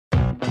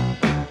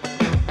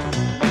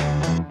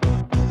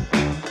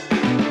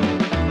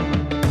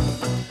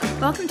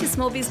Welcome to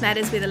Small Biz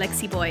Matters with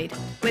Alexi Boyd.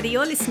 Whether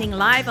you're listening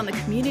live on the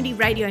Community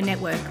Radio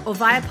Network or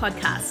via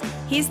podcast,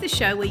 here's the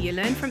show where you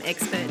learn from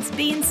experts,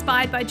 be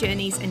inspired by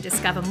journeys and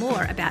discover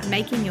more about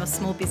making your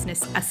small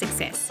business a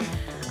success.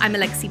 I'm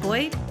Alexi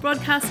Boyd,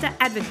 broadcaster,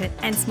 advocate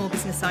and small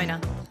business owner.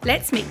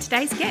 Let's meet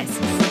today's guests.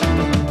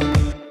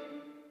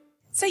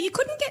 So you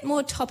couldn't get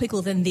more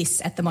topical than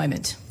this at the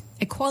moment.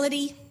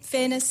 Equality,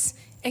 fairness,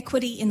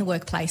 equity in the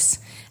workplace.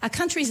 Our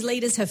country's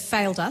leaders have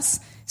failed us,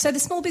 so the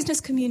small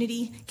business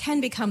community can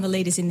become the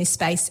leaders in this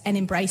space and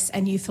embrace a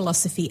new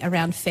philosophy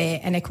around fair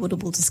and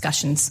equitable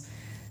discussions.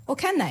 Or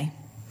can they?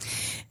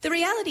 The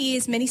reality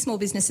is many small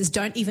businesses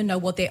don't even know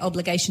what their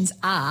obligations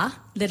are,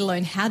 let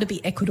alone how to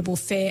be equitable,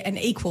 fair and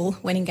equal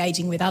when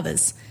engaging with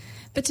others.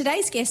 But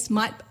today's guest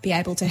might be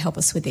able to help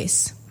us with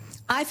this.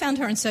 I found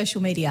her on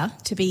social media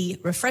to be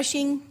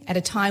refreshing at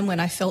a time when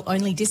I felt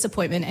only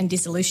disappointment and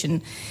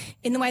disillusion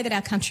in the way that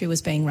our country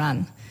was being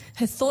run.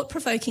 Her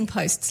thought-provoking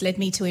posts led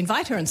me to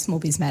invite her on Small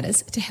Biz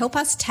Matters to help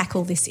us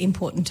tackle this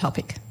important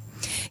topic.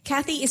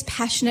 Cathy is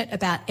passionate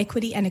about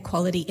equity and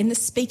equality in the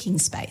speaking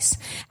space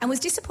and was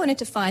disappointed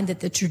to find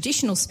that the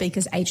traditional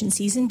speakers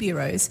agencies and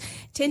bureaus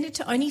tended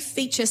to only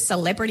feature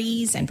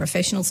celebrities and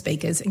professional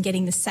speakers and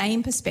getting the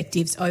same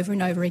perspectives over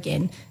and over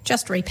again,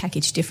 just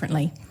repackaged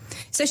differently.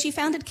 So she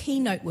founded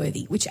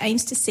Keynoteworthy, which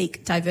aims to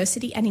seek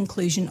diversity and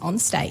inclusion on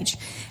stage.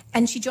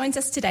 And she joins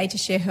us today to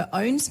share her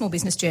own small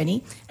business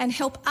journey and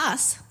help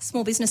us,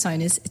 small business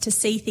owners, to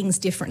see things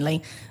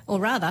differently, or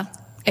rather,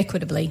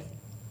 equitably.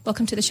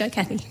 Welcome to the show,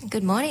 Cathy.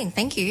 Good morning.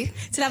 Thank you.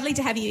 It's lovely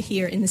to have you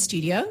here in the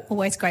studio.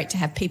 Always great to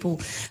have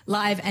people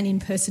live and in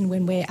person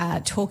when we're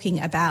talking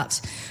about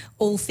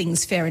all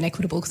things fair and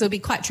equitable, because it'll be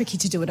quite tricky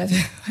to do it over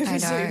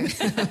Zoom.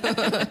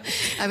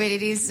 I mean,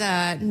 it is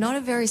not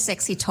a very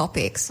sexy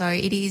topic, so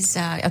it is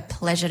a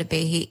pleasure to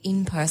be here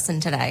in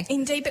person today.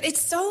 Indeed, but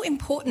it's so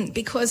important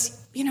because,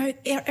 you know,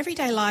 our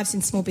everyday lives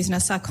in small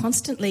business are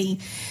constantly...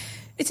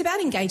 It's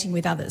about engaging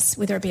with others,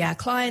 whether it be our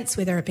clients,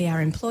 whether it be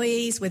our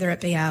employees, whether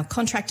it be our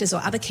contractors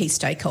or other key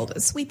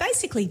stakeholders. We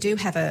basically do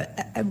have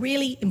a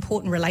really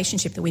important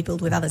relationship that we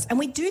build with others, and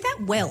we do that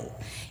well.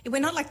 We're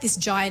not like this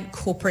giant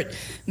corporate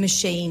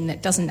machine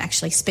that doesn't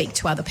actually speak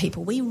to other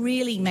people. We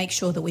really make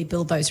sure that we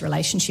build those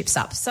relationships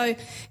up. So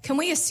can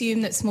we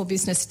assume that small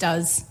business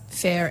does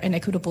fair and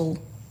equitable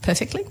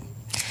perfectly?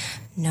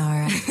 No,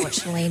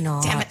 unfortunately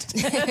not. Damn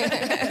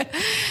it.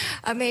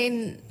 I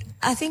mean...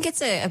 I think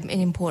it's an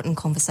important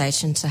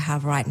conversation to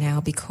have right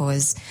now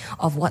because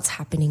of what's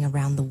happening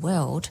around the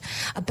world.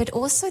 But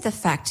also the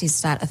fact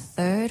is that a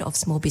third of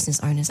small business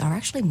owners are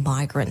actually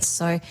migrants.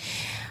 So,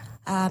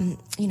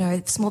 you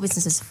know, small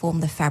businesses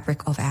form the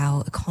fabric of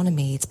our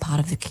economy. It's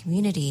part of the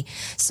community.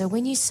 So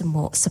when you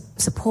support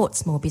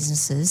small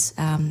businesses,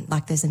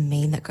 like there's a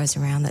meme that goes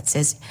around that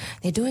says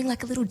they're doing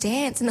like a little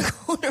dance in the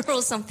corner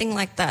or something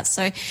like that.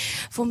 So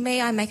for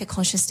me, I make a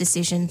conscious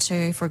decision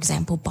to, for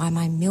example, buy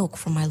my milk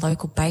from my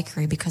local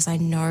bakery because I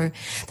know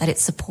that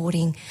it's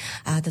supporting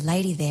the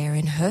lady there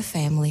and her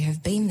family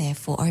who've been there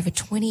for over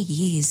 20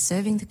 years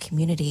serving the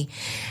community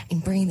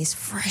and bringing this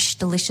fresh,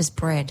 delicious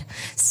bread.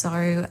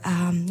 So,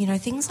 you know,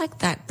 things like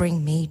that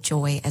bring me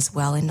joy as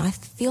well, and I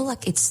feel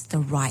like it's the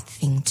right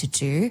thing to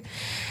do.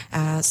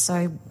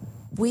 So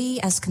we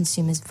as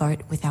consumers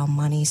vote with our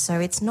money, so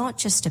it's not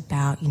just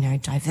about, you know,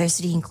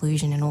 diversity,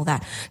 inclusion and all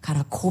that kind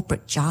of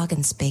corporate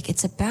jargon speak.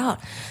 It's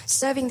about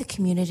serving the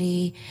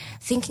community,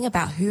 thinking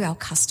about who our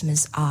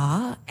customers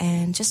are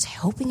and just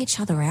helping each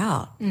other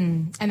out.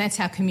 And that's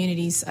how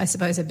communities, I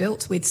suppose, are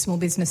built, with small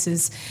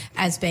businesses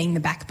as being the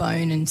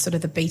backbone and sort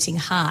of the beating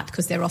heart,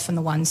 because they're often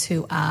the ones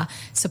who are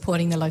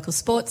supporting the local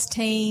sports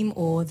team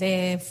or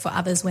there for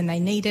others when they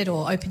need it,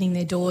 or opening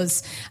their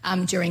doors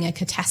during a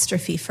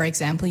catastrophe, for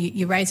example.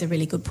 You raise a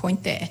really good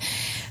point there.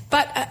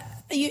 But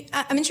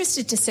I'm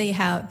interested to see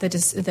how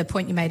the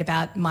point you made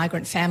about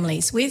migrant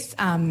families. With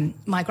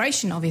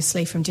migration,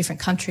 obviously, from different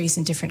countries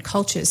and different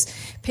cultures,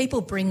 people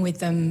bring with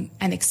them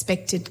an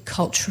expected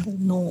cultural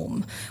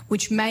norm,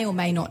 which may or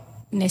may not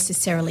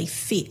necessarily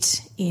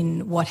fit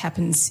in what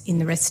happens in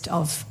the rest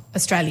of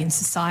Australian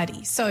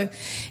society. So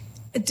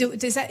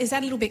is that a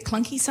little bit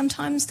clunky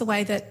sometimes, the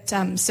way that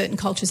certain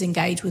cultures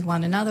engage with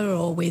one another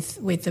or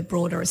with the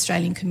broader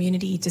Australian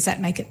community? Does that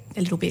make it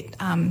a little bit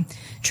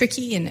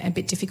tricky and a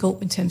bit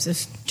difficult in terms of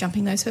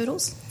jumping those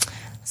hurdles?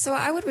 So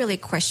I would really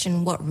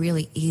question what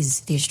really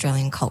is the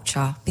Australian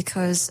culture,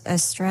 because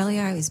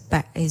Australia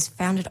is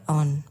founded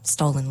on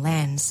stolen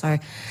land. So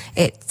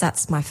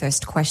that's my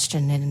first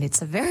question, and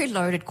it's a very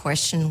loaded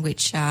question,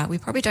 which we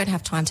probably don't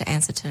have time to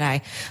answer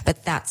today,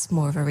 but that's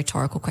more of a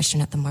rhetorical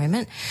question at the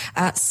moment.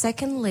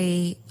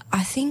 Secondly,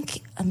 I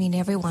think,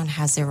 everyone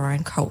has their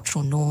own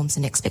cultural norms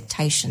and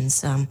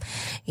expectations,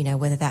 you know,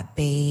 whether that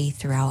be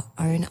through our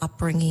own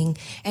upbringing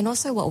and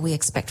also what we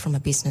expect from a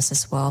business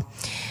as well.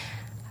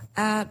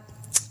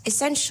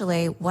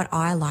 Essentially, what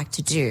I like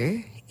to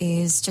do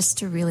is just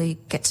to really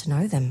get to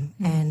know them.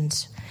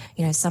 And,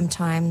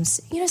 sometimes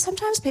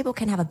people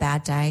can have a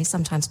bad day.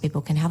 Sometimes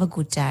people can have a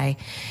good day.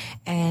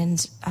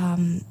 And,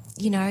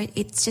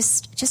 it's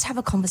just have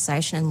a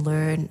conversation and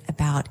learn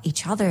about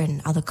each other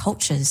and other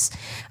cultures.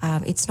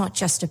 It's not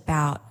just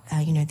about,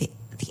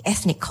 the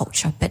ethnic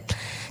culture, but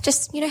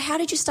just, how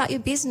did you start your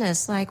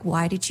business? Like,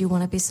 why did you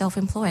want to be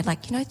self-employed?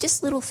 Like,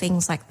 just little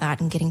things like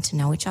that and getting to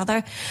know each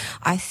other.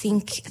 I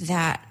think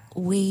that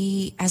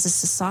we as a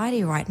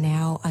society right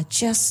now are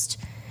just,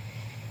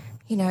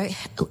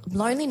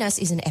 loneliness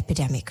is an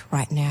epidemic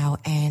right now.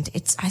 And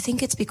I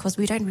think it's because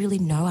we don't really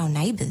know our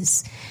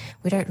neighbours.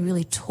 We don't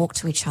really talk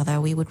to each other.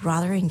 We would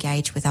rather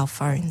engage with our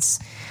phones.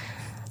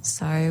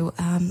 So,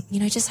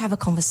 just have a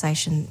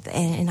conversation.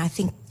 And I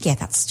think,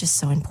 that's just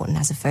so important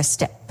as a first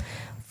step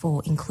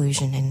for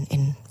inclusion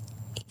and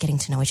getting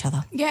to know each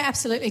other. Yeah,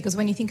 absolutely. Because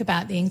when you think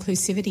about the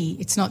inclusivity,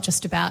 it's not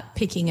just about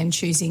picking and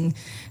choosing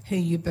who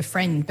you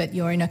befriend, but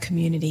you're in a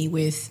community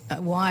with a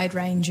wide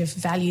range of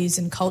values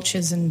and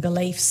cultures and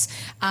beliefs,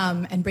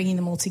 and bringing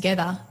them all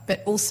together,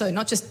 but also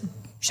not just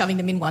shoving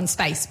them in one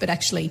space, but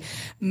actually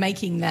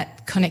making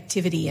that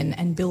connectivity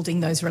and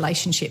building those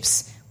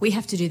relationships. We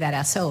have to do that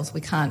ourselves.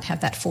 We can't have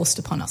that forced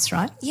upon us,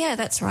 right? Yeah,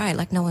 that's right.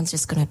 Like, no one's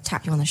just going to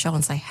tap you on the shoulder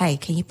and say, hey,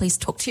 can you please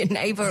talk to your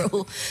neighbour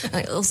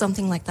or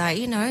something like that.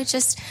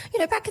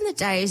 Back in the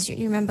days,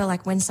 you remember,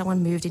 like, when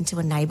someone moved into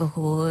a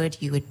neighbourhood,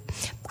 you would,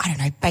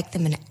 bake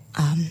them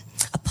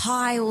a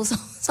pie or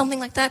something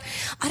like that.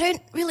 I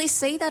don't really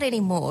see that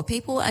anymore.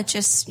 People are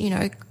just,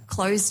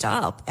 closed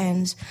up.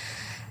 And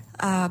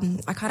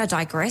I kind of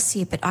digress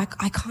here, but I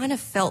kind of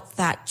felt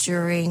that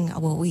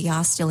we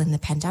are still in the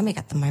pandemic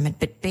at the moment,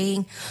 but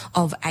being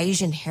of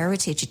Asian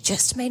heritage, it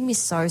just made me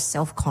so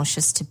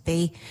self-conscious to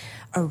be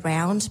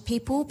around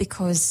people,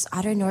 because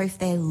I don't know if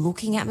they're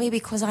looking at me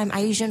because I'm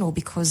Asian or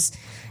because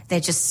they're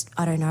just,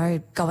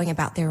 going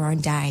about their own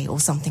day or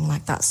something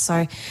like that.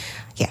 So,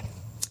 yeah.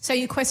 So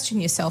you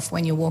question yourself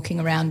when you're walking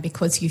around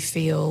because you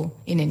feel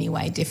in any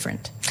way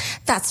different?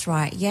 That's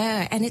right,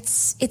 yeah. And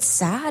it's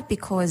sad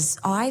because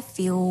I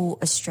feel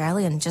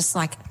Australian just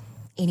like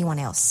anyone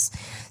else.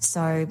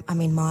 So,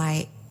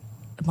 my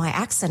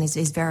accent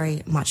is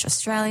very much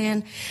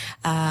Australian.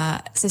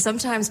 So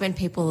sometimes when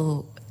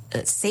people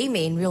see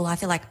me in real life,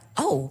 they're like,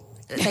 oh,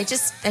 they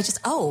just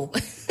oh.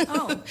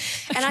 Oh.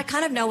 And I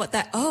kind of know what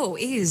that oh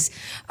is.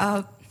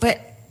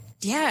 But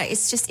yeah,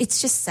 it's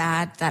just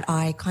sad that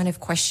I kind of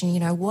question,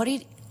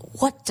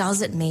 what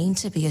does it mean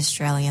to be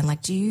Australian?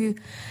 Like, do you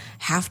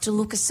have to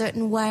look a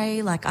certain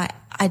way? Like,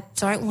 I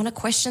don't want to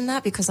question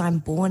that because I'm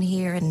born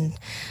here and,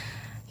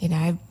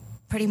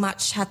 pretty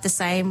much have the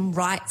same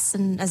rights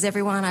as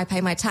everyone. I pay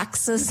my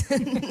taxes.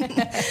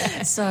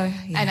 So,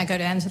 yeah. And I go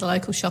down to the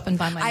local shop and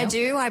buy my milk. I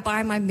do. I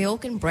buy my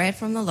milk and bread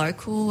from the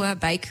local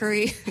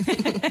bakery.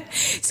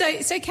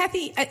 So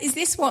Cathy, is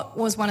this what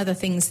was one of the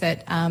things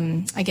that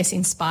I guess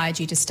inspired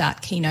you to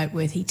start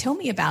Keynoteworthy? Tell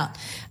me about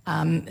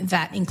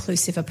that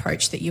inclusive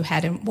approach that you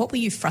had, and what were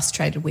you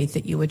frustrated with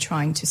that you were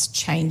trying to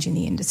change in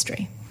the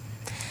industry?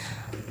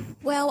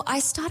 Well, I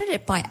started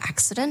it by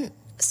accident.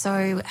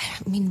 So,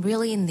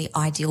 really in the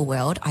ideal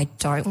world, I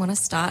don't want to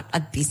start a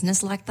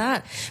business like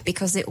that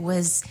because it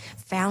was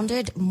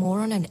founded more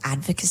on an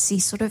advocacy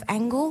sort of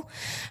angle.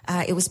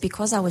 It was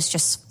because I was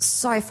just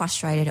so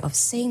frustrated of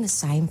seeing the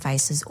same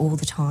faces all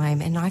the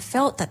time. And I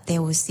felt that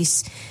there was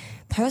this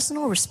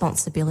personal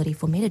responsibility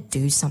for me to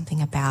do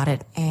something about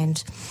it.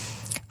 And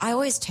I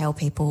always tell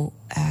people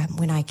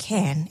when I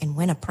can and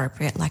when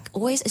appropriate, like,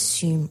 always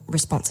assume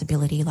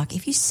responsibility. Like,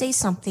 if you see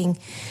something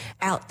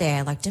out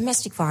there like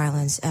domestic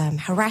violence,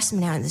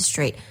 harassment out in the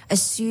street,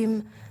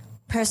 assume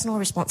personal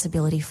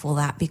responsibility for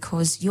that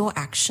because your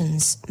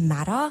actions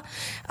matter.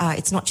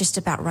 It's not just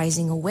about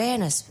raising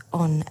awareness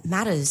on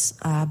matters,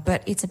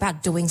 but it's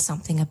about doing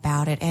something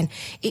about it. And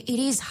it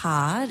is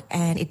hard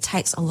and it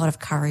takes a lot of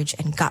courage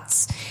and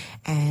guts,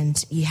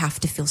 and you have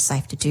to feel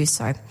safe to do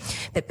so.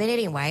 But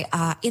anyway,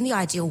 in the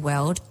ideal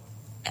world,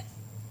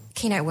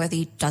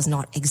 Keynoteworthy does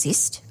not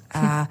exist.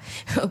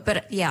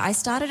 But yeah, I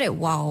started it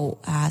while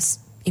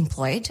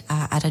employed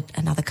at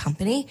another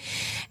company,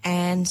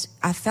 and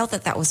I felt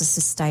that was a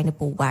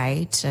sustainable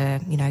way to,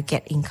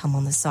 get income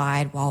on the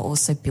side while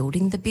also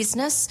building the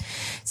business.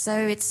 So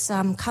it's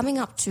coming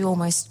up to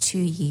almost 2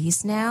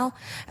 years now.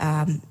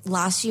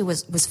 Last year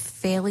was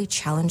fairly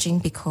challenging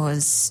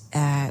because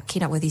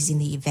Keynoteworthy is in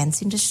the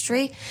events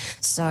industry,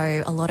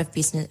 so a lot of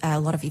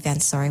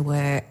events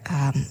were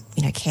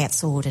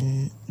cancelled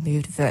and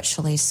moved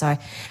virtually. So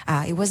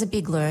it was a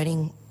big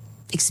learning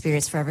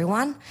experience for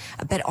everyone.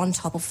 But on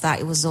top of that,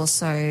 it was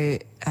also,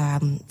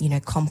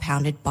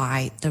 compounded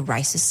by the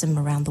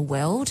racism around the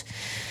world,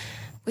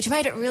 which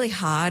made it really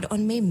hard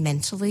on me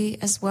mentally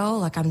as well.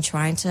 Like, I'm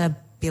trying to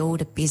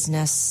build a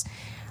business,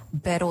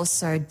 but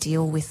also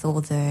deal with all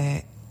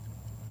the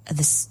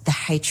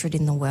hatred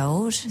in the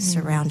world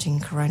surrounding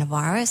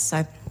coronavirus.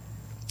 So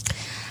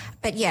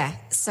But yeah,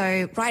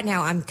 so right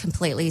now I'm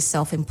completely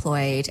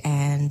self-employed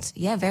and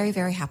very,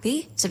 very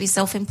happy to be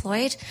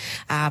self-employed.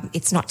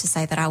 It's not to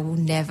say that I will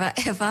never,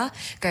 ever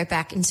go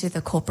back into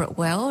the corporate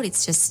world.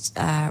 It's just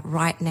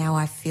right now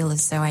I feel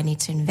as though I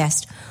need to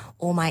invest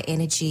all my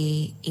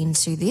energy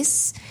into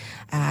this.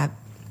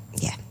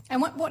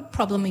 And what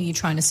problem are you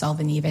trying to solve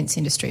in the events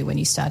industry when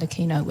you started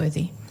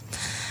Keynoteworthy?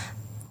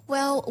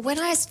 Well, when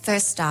I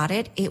first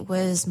started, it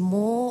was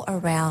more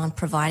around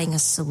providing a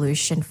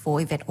solution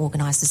for event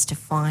organisers to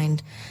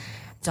find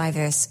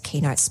diverse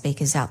keynote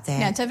speakers out there.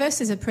 Now,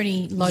 diverse is a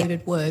pretty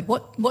loaded word.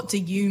 What do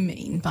you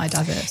mean by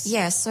diverse?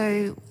 Yeah,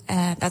 so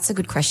that's a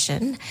good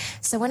question.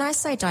 So when I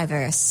say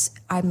diverse,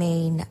 I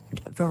mean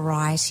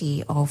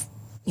variety of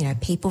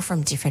people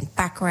from different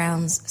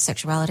backgrounds,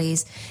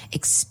 sexualities,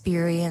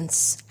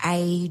 experience,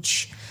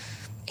 age,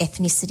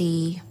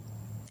 ethnicity,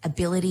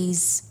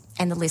 abilities,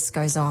 and the list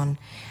goes on.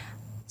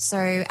 So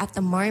at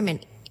the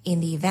moment in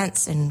the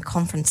events and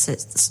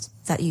conferences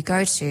that you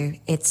go to,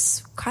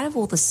 it's kind of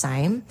all the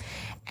same.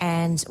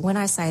 And when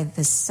I say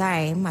the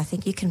same, I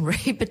think you can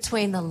read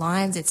between the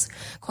lines. It's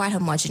quite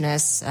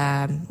homogenous,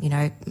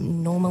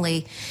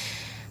 normally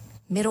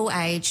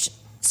middle-aged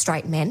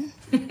straight men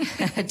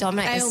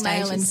dominate the stages. Pale,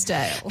 male and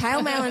stale.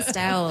 Pale, male and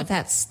stale,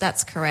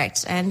 that's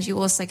correct. And you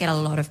also get a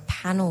lot of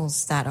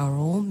panels that are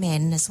all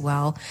men as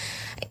well.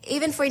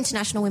 Even for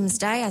International Women's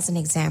Day, as an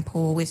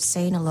example, we've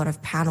seen a lot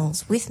of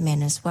panels with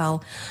men as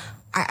well.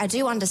 I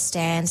do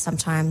understand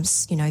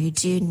sometimes, you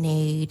do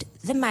need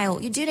the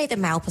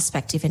male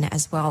perspective in it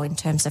as well, in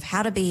terms of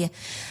how to be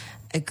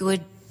a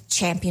good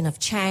champion of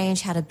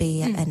change, how to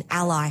be an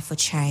ally for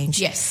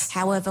change. Yes.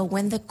 However,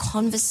 when the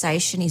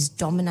conversation is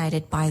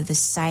dominated by the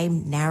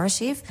same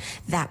narrative,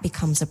 that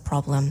becomes a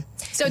problem.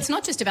 So it's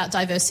not just about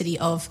diversity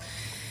of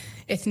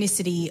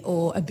ethnicity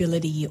or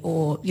ability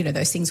or,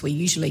 those things we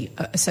usually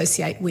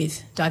associate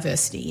with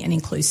diversity and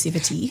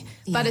inclusivity,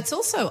 but it's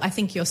also, I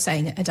think you're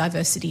saying, a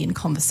diversity in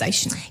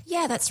conversation.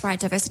 Yeah, that's right.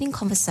 Diversity in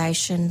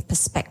conversation,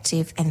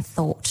 perspective and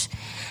thought.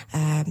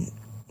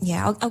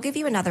 I'll give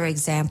you another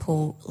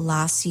example.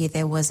 Last year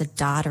there was a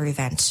data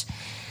event.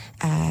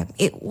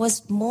 It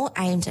was more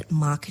aimed at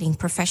marketing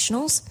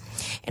professionals.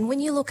 And when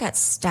you look at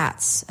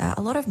stats, a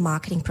lot of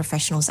marketing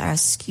professionals are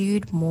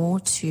skewed more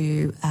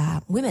to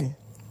women.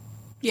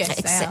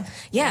 Yes, they are.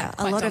 Yeah,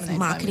 a lot of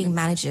marketing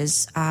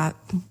managers are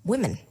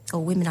women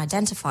or women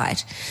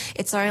identified.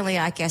 It's only,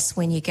 I guess,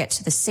 when you get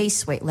to the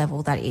C-suite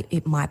level that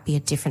it might be a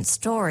different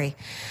story.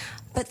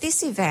 But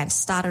this event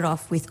started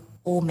off with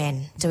all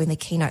men doing the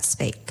keynote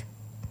speak.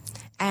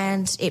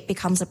 And it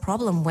becomes a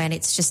problem when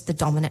it's just the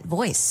dominant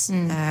voice.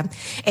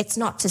 It's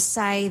not to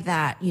say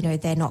that,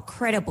 they're not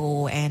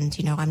credible and,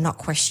 I'm not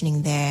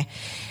questioning their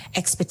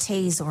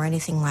expertise or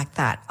anything like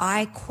that.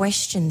 I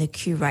question the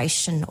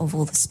curation of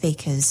all the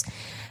speakers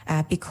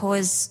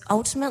because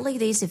ultimately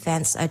these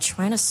events are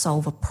trying to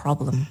solve a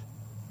problem.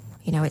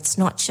 It's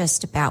not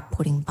just about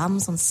putting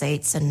bums on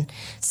seats and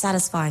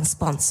satisfying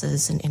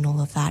sponsors and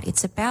all of that.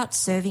 It's about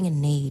serving a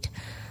need.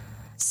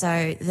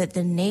 So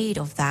the need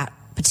of that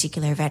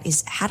particular event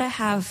is how to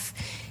have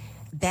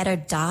better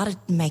data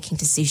making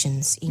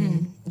decisions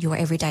in your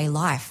everyday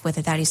life,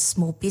 whether that is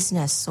small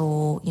business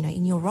or,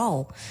 in your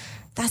role.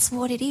 That's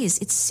what it is.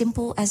 It's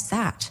simple as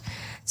that.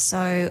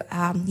 So,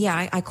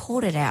 I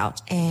called it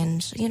out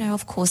and,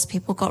 of course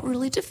people got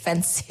really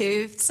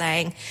defensive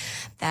saying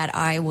that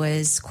I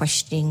was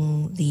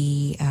questioning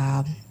the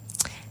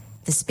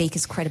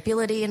speaker's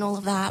credibility and all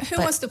of that.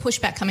 Who was the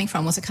pushback coming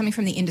from? Was it coming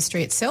from the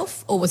industry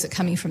itself or was it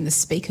coming from the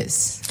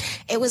speakers?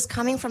 It was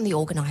coming from the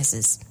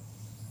organisers.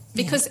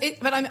 Because,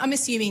 but I'm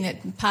assuming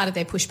that part of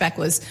their pushback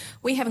was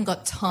we haven't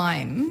got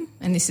time,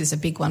 and this is a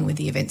big one with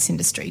the events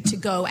industry, to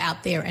go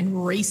out there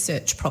and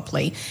research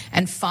properly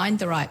and find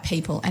the right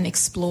people and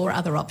explore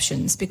other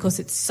options because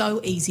it's so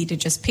easy to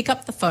just pick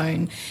up the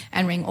phone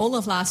and ring all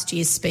of last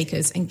year's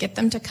speakers and get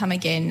them to come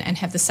again and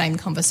have the same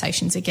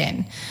conversations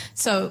again.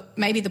 So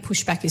maybe the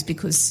pushback is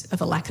because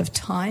of a lack of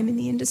time in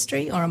the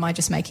industry, or am I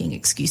just making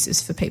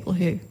excuses for people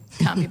who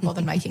can't be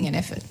bothered making an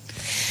effort?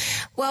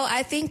 Well,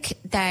 I think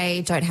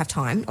they don't have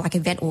time. Like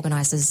event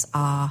organisers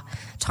are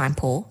time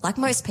poor, like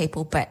most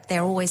people, but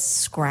they're always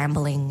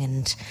scrambling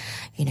and,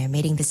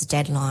 meeting this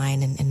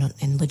deadline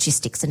and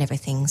logistics and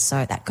everything.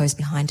 So that goes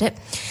behind it.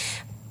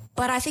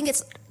 But I think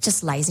it's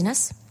just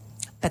laziness,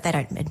 but they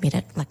don't admit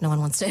it. Like no one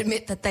wants to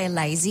admit that they're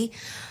lazy.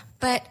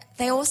 But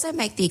they also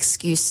make the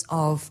excuse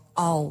of,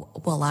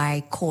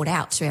 I called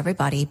out to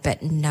everybody,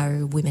 but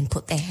no women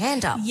put their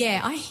hand up.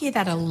 Yeah, I hear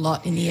that a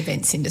lot in the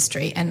events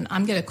industry, and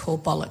I'm going to call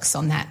bollocks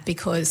on that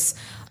because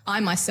I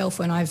myself,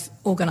 when I've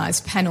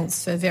organised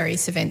panels for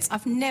various events,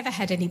 I've never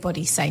had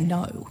anybody say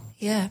no.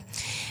 Yeah.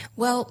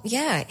 Well,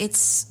 yeah,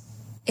 it's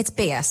It's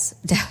BS,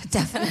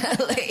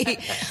 definitely.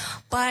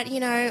 But, you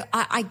know,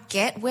 I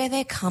get where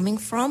they're coming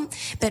from,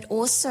 but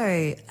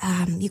also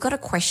you got to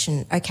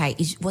question, okay,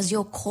 was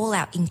your call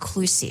out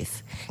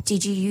inclusive?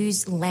 Did you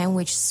use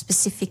language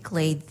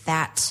specifically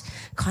that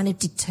kind of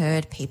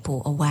deterred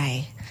people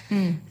away?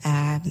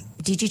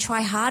 Did you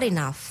try hard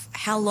enough?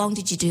 How long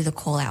did you do the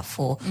call out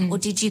for? Or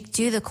did you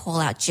do the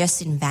call out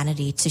just in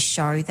vanity to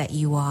show that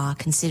you are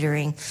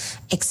considering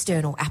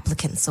external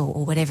applicants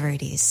or whatever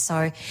it is?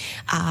 So,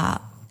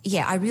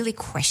 yeah, I really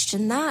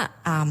question that,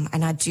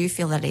 and I do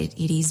feel that it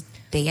is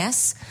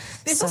BS.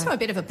 There's also a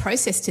bit of a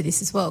process to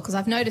this as well, because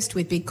I've noticed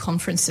with big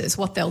conferences,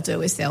 what they'll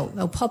do is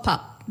they'll pop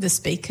up the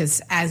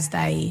speakers as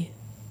they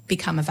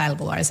become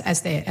available or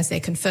as they're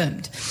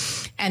confirmed,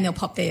 and they'll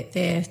pop their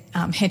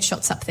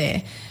headshots up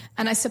there.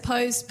 And I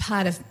suppose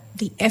part of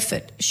the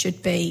effort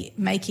should be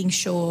making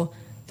sure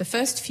the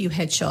first few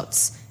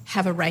headshots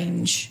have a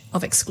range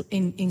of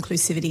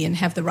inclusivity and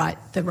have the right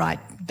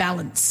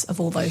balance of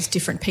all those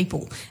different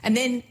people. And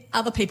then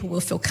other people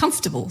will feel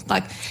comfortable.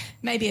 Like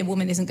maybe a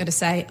woman isn't going to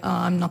say, oh,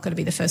 I'm not going to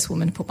be the first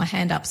woman to put my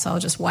hand up, so I'll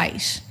just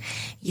wait.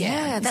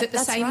 Yeah, Is it the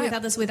same right. with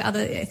others with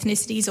other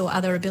ethnicities or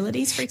other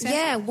abilities, for example?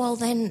 Yeah, well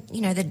then, you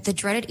know, the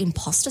dreaded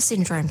imposter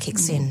syndrome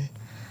kicks in.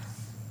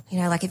 You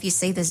know, like if you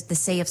see the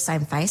sea of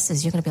same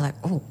faces, you're going to be like,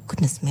 oh,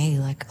 goodness me,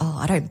 like, oh,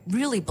 I don't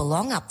really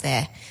belong up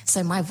there.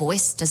 So my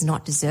voice does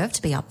not deserve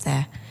to be up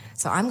there.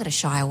 So I'm going to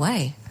shy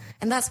away.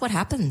 And that's what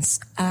happens,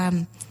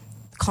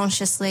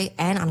 consciously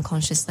and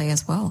unconsciously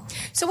as well.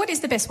 So what is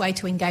the best way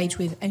to engage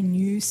with a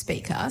new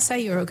speaker?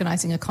 Say you're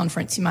organising a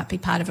conference, you might be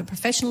part of a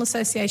professional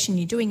association,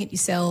 you're doing it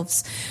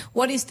yourselves.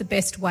 What is the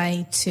best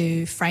way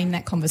to frame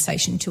that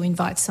conversation to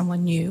invite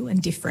someone new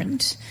and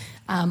different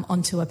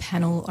onto a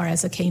panel or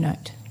as a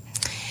keynote?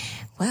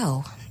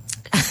 Well,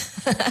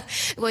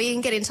 you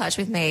can get in touch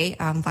with me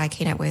via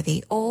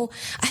Keynoteworthy, or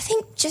I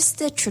think just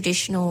the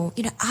traditional,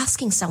 you know,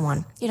 asking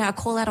someone, you know, a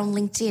call out on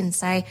LinkedIn,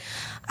 say,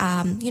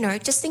 you know,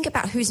 just think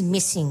about who's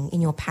missing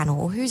in your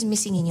panel or who's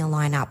missing in your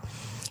lineup,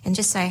 and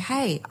just say,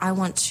 hey, I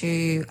want to,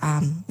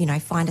 you know,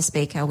 find a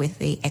speaker with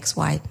the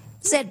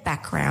XYZ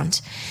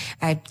background.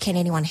 Can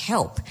anyone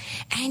help?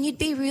 And you'd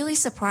be really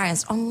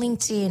surprised on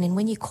LinkedIn and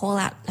when you call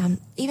out,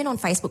 even on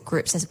Facebook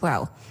groups as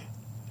well.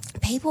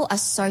 People are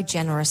so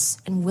generous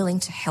and willing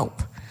to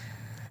help.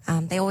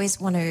 They always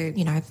want to,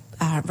 you know,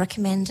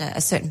 recommend a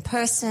certain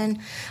person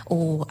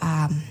or,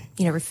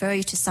 you know, refer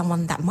you to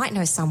someone that might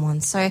know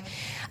someone. So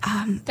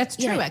that's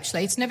true,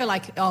 actually. It's never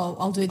like, oh,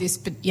 I'll do this,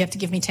 but you have to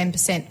give me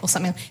 10% or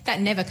something. That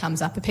never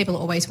comes up. But people are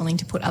always willing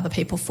to put other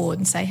people forward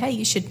and say, hey,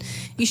 you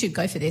should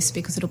go for this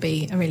because it'll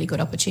be a really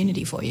good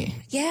opportunity for you.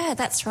 Yeah,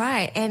 that's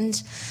right.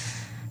 And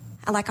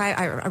like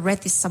I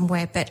read this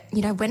somewhere, but,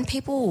 you know, when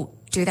people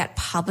do that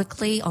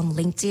publicly on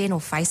LinkedIn or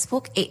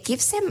Facebook, it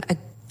gives them a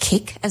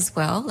kick as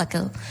well. Like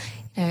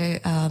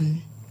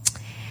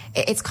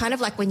it's kind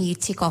of like when you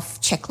tick off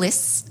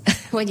checklists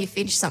when you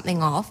finish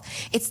something off.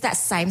 It's that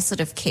same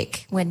sort of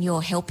kick when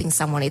you're helping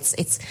someone.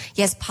 It's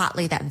yes,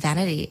 partly that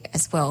vanity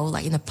as well,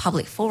 like in the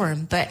public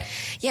forum. But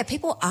yeah,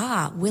 people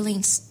are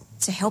willing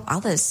to help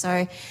others.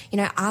 So, you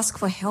know, ask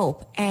for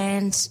help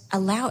and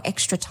allow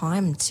extra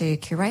time to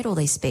curate all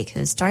these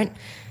speakers. Don't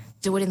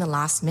do it in the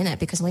last minute,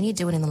 because when you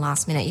do it in the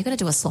last minute, you're going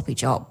to do a sloppy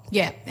job.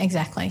 Yeah,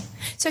 exactly.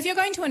 So if you're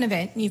going to an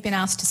event and you've been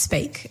asked to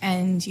speak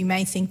and you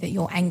may think that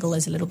your angle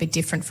is a little bit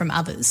different from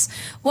others,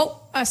 what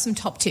are some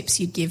top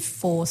tips you'd give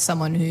for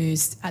someone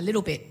who's a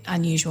little bit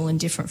unusual and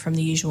different from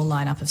the usual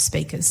lineup of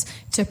speakers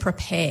to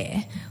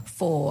prepare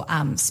for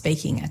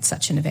speaking at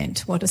such an event?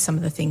 What are some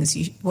of the things,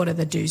 what are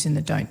the do's and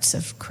the don'ts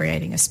of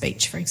creating a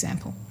speech, for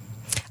example?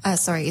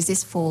 Sorry, is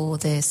this for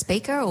the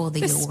speaker or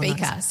the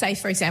speaker? Say,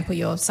 for example,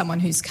 you're someone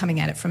who's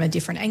coming at it from a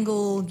different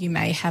angle. You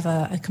may have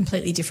a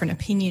completely different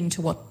opinion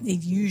to what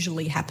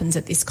usually happens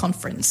at this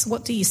conference.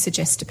 What do you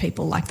suggest to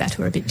people like that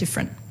who are a bit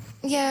different?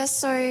 Yeah,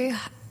 so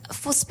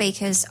for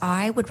speakers,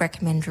 I would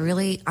recommend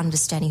really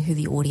understanding who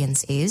the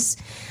audience is.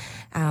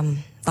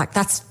 Like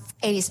that's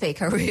any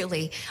speaker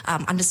really.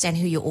 Understand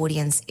who your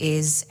audience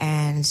is,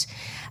 and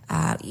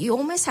you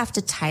almost have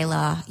to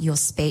tailor your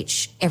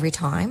speech every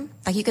time.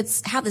 Like you could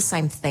have the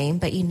same theme,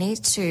 but you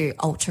need to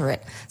alter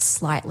it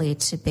slightly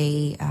to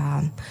be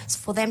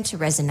for them to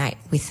resonate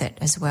with it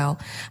as well.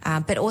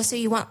 But also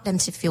you want them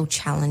to feel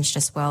challenged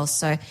as well.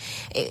 So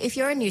if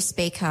you're a new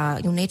speaker,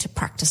 you'll need to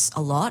practice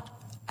a lot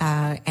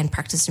and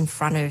practice in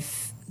front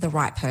of the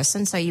right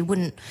person. So you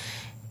wouldn't,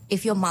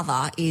 if your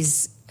mother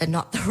is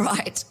not the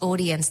right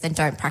audience, then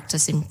don't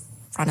practice in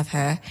front of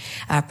her.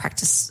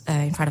 Practice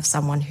in front of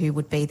someone who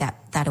would be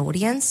that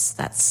audience.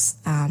 That's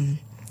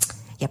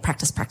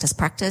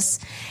practice,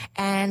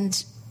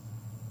 and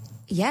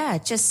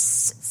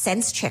just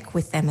sense check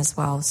with them as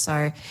well.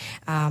 So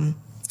I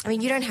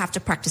mean, you don't have to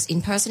practice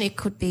in person. It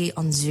could be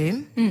on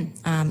Zoom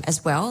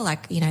as well.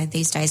 Like, you know,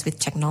 these days with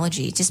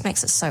technology, it just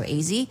makes it so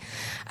easy.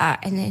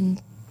 And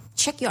then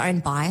check your own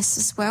bias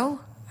as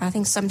well. I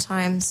think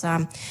sometimes,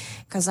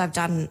 because I've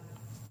done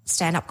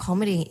stand-up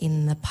comedy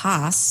in the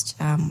past,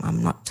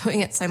 I'm not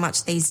doing it so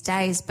much these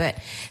days, but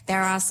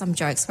there are some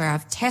jokes where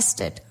I've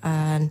tested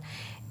and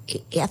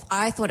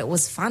I thought it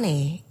was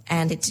funny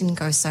and it didn't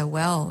go so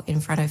well in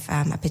front of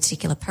a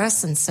particular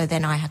person. So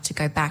then I had to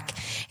go back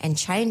and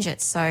change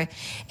it. So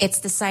it's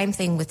the same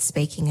thing with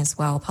speaking as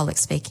well, public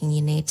speaking.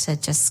 You need to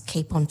just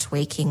keep on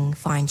tweaking,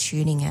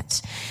 fine-tuning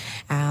it.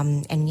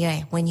 And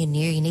yeah, when you're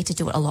new, you need to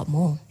do it a lot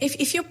more.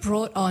 If you're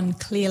brought on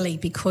clearly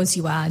because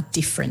you are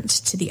different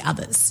to the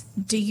others,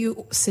 do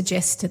you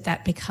suggest that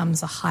that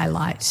becomes a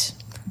highlight,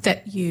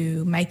 that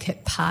you make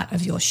it part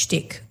of your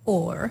shtick,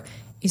 or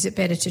is it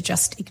better to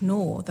just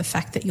ignore the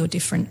fact that you're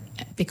different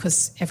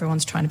because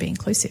everyone's trying to be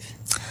inclusive?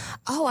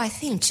 Oh, I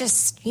think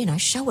just,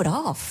 show it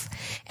off.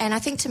 And I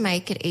think to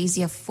make it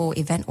easier for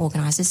event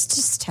organisers,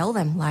 just tell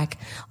them, like,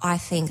 I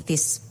think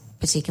this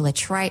particular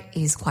trait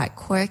is quite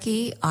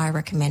quirky. I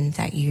recommend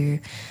that you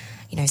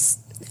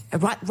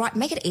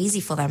make it easy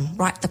for them.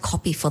 Write the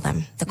copy for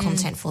them, the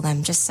content for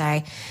them. Just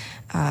say,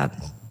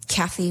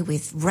 Cathy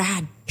with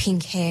rad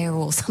pink hair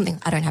or something.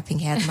 I don't have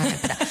pink hair at the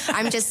moment, but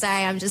I'm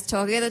just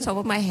talking at the top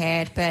of my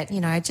head, but,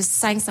 just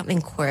saying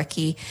something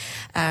quirky,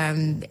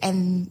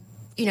 and,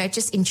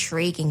 just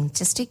intriguing,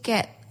 just to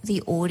get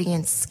the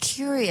audience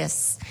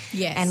curious.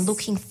 Yes. And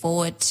looking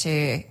forward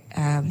to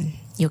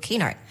your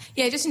keynote.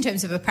 Yeah, just in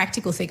terms of a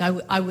practical thing,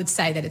 I would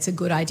say that it's a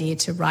good idea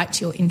to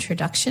write your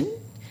introduction.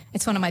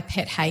 It's one of my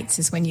pet hates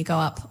is when you go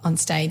up on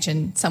stage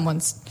and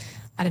someone's,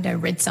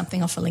 read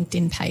something off a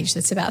LinkedIn page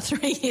that's about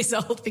 3 years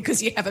old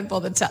because you haven't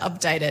bothered to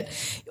update it.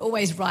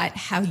 Always write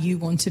how you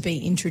want to be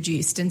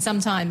introduced. And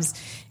sometimes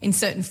in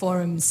certain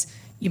forums,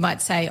 you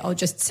might say, I'll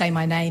just say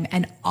my name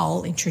and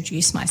I'll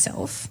introduce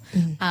myself.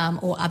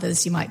 Or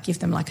others, you might give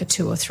them like a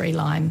 2 or 3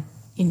 line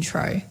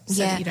intro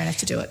so that you don't have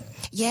to do it.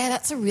 Yeah,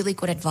 that's a really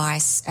good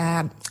advice.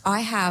 I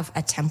have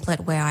a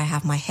template where I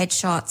have my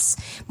headshots,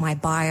 my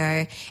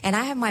bio, and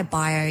I have my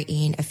bio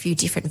in a few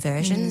different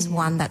versions,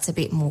 one that's a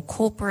bit more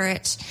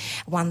corporate,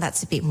 one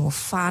that's a bit more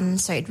fun.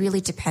 So it really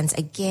depends,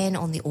 again,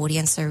 on the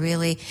audience. So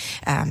really,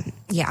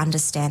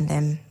 understand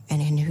them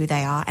and who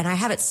they are. And I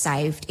have it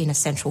saved in a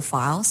central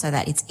file so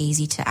that it's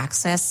easy to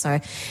access.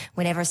 So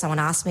whenever someone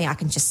asks me, I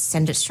can just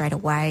send it straight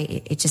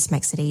away. It just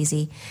makes it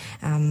easy.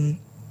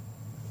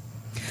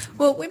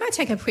 Well, we might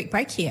take a quick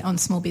break here on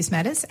Small Biz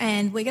Matters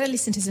and we're going to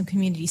listen to some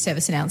community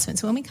service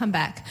announcements. When we come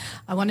back,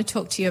 I want to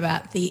talk to you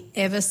about the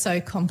ever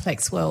so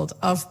complex world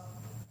of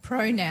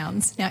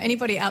pronouns. Now,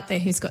 anybody out there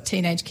who's got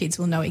teenage kids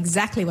will know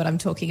exactly what I'm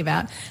talking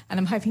about, and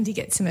I'm hoping to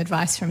get some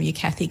advice from you,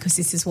 Cathy, because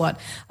this is what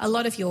a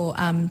lot of your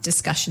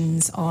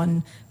discussions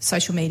on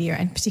social media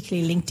and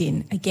particularly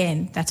LinkedIn,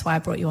 again, that's why I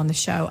brought you on the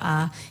show,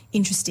 are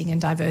interesting and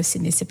diverse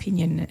in this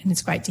opinion, and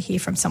it's great to hear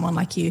from someone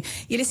like you.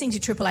 You're listening to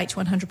Triple H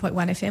 100.1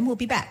 FM. We'll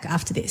be back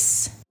after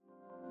this.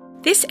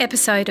 This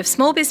episode of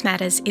Small Biz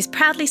Matters is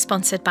proudly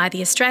sponsored by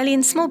the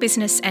Australian Small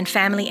Business and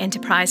Family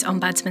Enterprise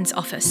Ombudsman's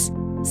Office.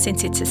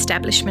 Since its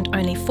establishment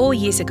only 4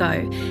 years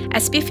ago,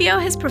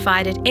 Aspifio has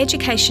provided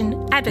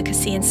education,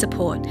 advocacy and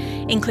support,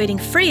 including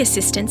free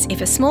assistance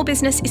if a small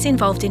business is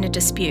involved in a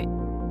dispute.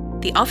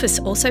 The office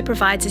also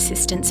provides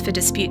assistance for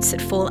disputes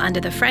that fall under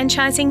the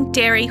franchising,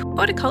 dairy,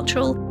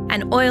 horticultural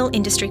and oil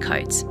industry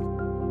codes.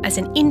 As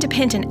an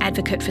independent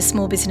advocate for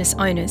small business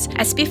owners,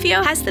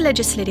 Aspifio has the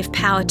legislative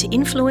power to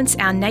influence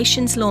our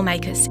nation's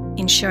lawmakers,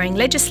 ensuring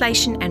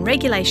legislation and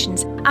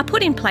regulations are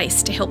put in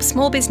place to help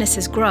small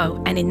businesses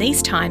grow and in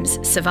these times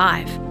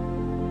survive.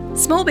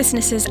 Small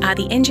businesses are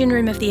the engine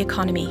room of the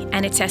economy,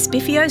 and it's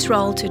Aspifio's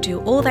role to do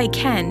all they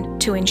can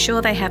to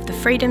ensure they have the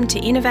freedom to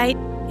innovate,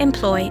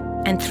 employ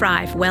and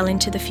thrive well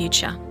into the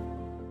future.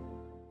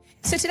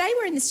 So today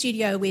we're in the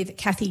studio with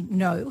Cathy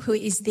Ngo, who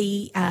is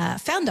the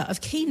founder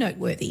of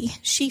Keynoteworthy.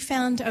 She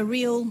found a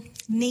real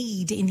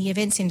need in the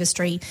events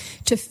industry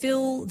to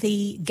fill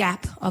the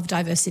gap of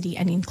diversity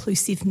and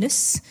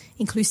inclusiveness,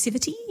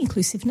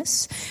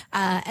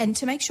 and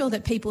to make sure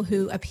that people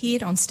who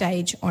appeared on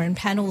stage or in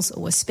panels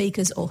or were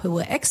speakers or who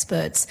were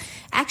experts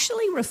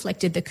actually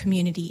reflected the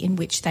community in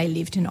which they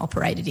lived and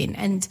operated in.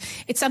 And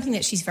it's something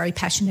that she's very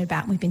passionate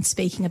about and we've been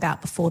speaking about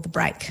before the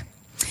break.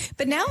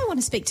 But now I want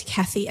to speak to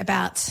Cathy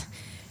about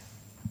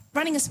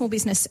running a small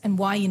business and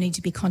why you need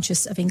to be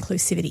conscious of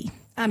inclusivity.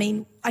 I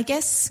mean, I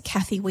guess,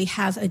 Cathy, we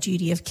have a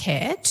duty of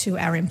care to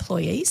our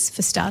employees,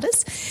 for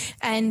starters,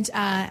 and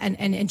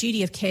a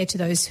duty of care to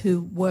those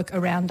who work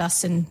around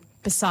us and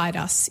beside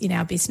us in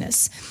our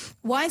business.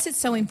 Why is it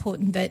so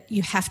important that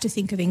you have to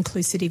think of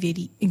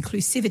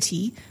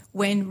inclusivity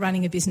when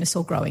running a business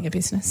or growing a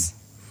business?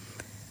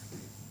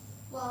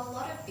 Well, a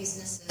lot of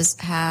businesses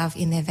have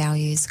in their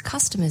values,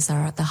 customers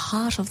are at the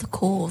heart of the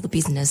core of the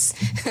business.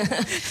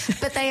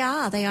 But they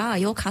are.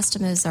 Your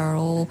customers are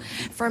all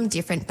from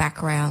different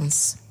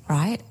backgrounds,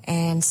 right?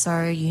 And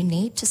so you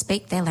need to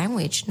speak their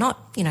language,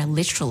 not,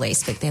 literally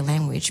speak their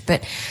language,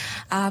 but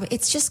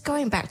it's just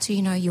going back to,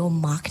 your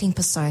marketing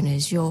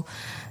personas, your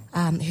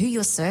who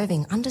you're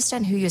serving,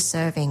 understand who you're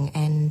serving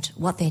and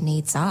what their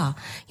needs are.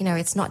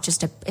 It's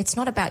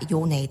not about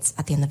your needs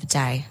at the end of the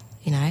day.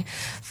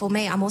 For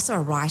me, I'm also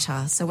a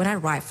writer. So when I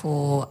write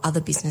for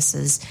other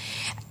businesses,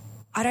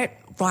 I don't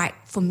write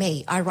for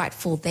me. I write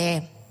for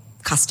their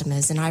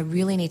customers, and I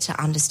really need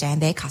to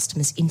understand their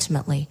customers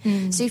intimately.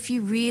 So if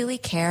you really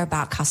care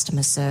about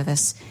customer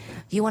service,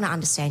 you want to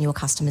understand your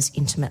customers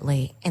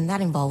intimately, and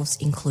that involves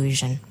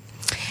inclusion.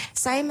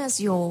 Same as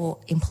your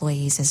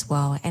employees as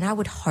well. And I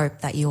would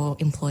hope that your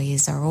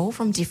employees are all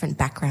from different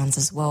backgrounds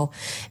as well,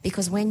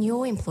 because when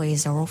your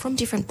employees are all from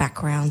different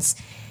backgrounds,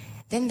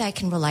 then they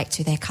can relate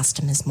to their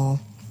customers more.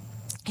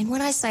 And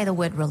when I say the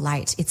word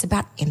relate, it's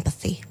about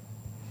empathy.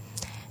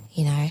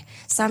 You know,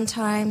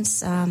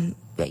 sometimes,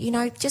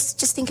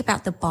 just think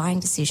about the buying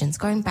decisions,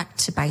 going back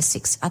to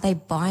basics. Are they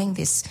buying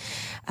this?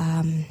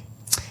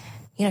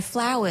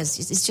 Flowers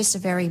is just a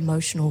very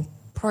emotional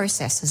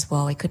process as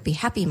well. It could be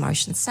happy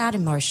emotions, sad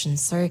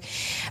emotions. So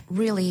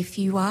really, if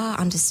you are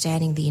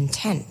understanding the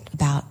intent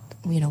about,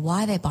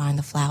 why they're buying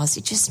the flowers,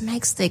 it just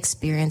makes the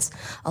experience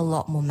a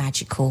lot more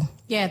magical.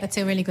 Yeah, that's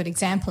a really good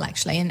example,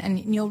 actually.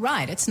 And you're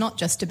right. It's not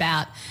just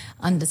about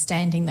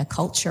understanding the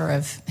culture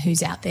of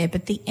who's out there,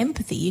 but the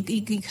empathy.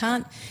 You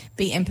can't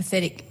be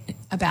empathetic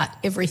about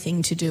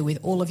everything to do with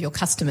all of your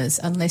customers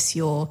unless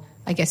you're,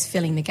 I guess,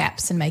 filling the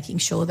gaps and making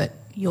sure that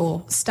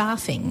your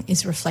staffing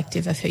is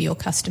reflective of who your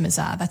customers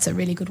are. That's a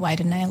really good way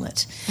to nail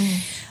it.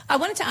 I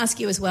wanted to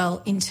ask you as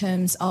well in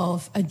terms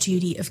of a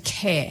duty of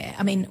care.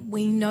 I mean,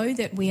 we know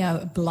that we are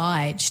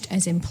obliged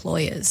as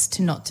employers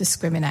to not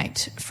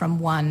discriminate from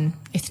one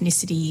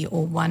ethnicity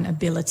or one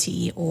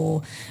ability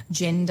or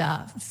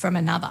gender from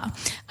another.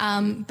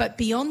 But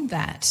beyond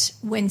that,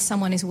 when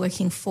someone is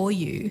working for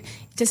you,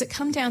 does it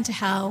come down to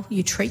how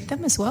you treat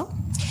them as well?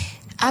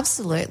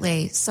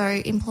 Absolutely. So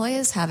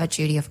employers have a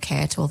duty of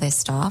care to all their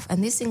staff,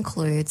 and this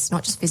includes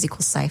not just physical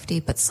safety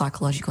but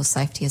psychological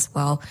safety as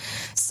well.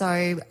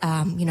 So,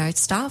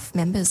 staff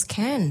members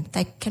can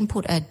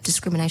put a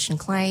discrimination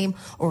claim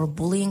or a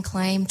bullying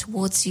claim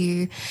towards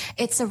you.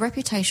 It's a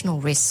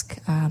reputational risk,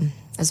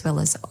 as well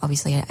as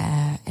obviously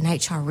an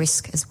HR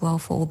risk as well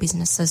for all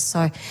businesses.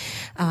 So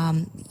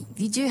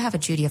you do have a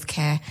duty of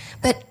care,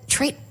 but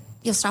treat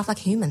your staff like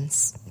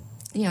humans.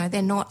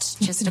 They're not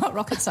just... It's not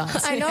rocket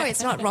science. I know,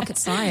 it's not rocket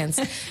science.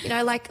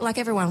 Like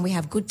everyone, we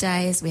have good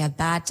days, we have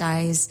bad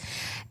days.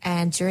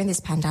 And during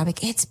this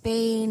pandemic, it's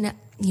been,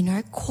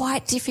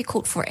 quite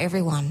difficult for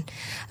everyone.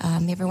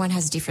 Everyone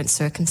has different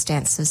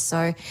circumstances.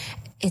 So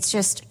it's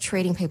just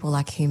treating people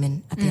like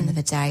human at the end of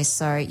the day.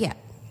 So, yeah.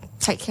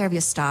 Take care of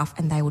your staff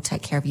and they will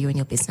take care of you and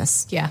your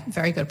business. Yeah,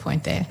 very good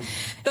point there.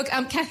 Look,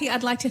 Cathy,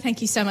 I'd like to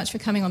thank you so much for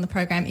coming on the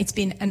program. It's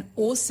been an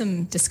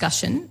awesome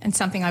discussion and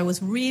something I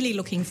was really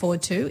looking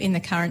forward to in the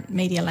current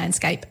media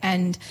landscape,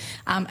 and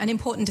an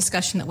important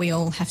discussion that we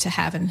all have to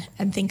have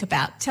and think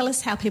about. Tell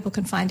us how people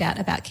can find out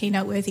about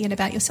Keynoteworthy and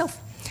about yourself.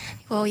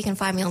 Well, you can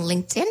find me on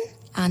LinkedIn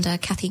under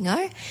Cathy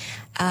Ngo,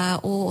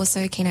 or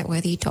also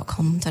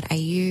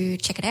keynoteworthy.com.au.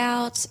 Check it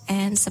out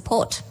and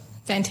support.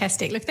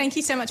 Fantastic. Look, thank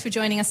you so much for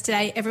joining us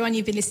today. Everyone,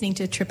 you've been listening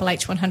to Triple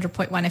H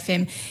 100.1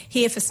 FM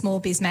here for Small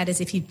Biz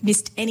Matters. If you've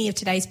missed any of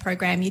today's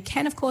program, you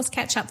can, of course,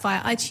 catch up via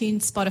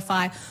iTunes,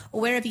 Spotify,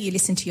 or wherever you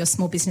listen to your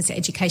small business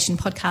education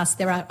podcasts.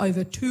 There are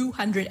over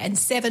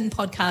 207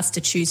 podcasts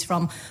to choose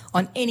from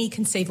on any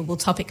conceivable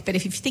topic. But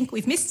if you think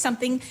we've missed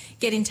something,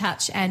 get in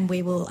touch and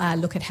we will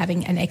look at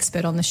having an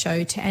expert on the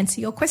show to answer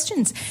your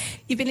questions.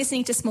 You've been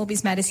listening to Small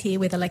Biz Matters here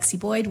with Alexi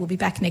Boyd. We'll be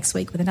back next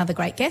week with another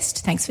great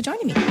guest. Thanks for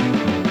joining me.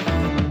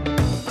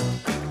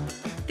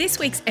 This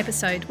week's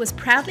episode was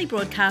proudly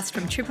broadcast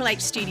from Triple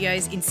H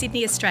Studios in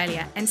Sydney,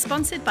 Australia, and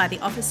sponsored by the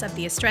Office of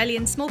the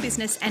Australian Small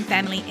Business and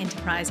Family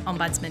Enterprise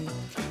Ombudsman.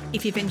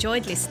 If you've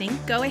enjoyed listening,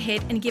 go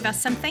ahead and give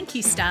us some thank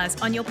you stars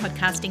on your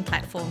podcasting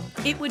platform.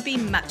 It would be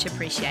much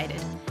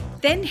appreciated.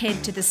 Then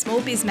head to the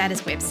Small Biz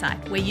Matters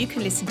website, where you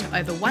can listen to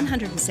over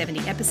 170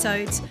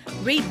 episodes,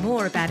 read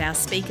more about our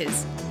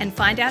speakers, and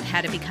find out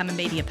how to become a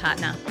media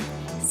partner.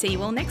 See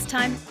you all next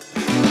time.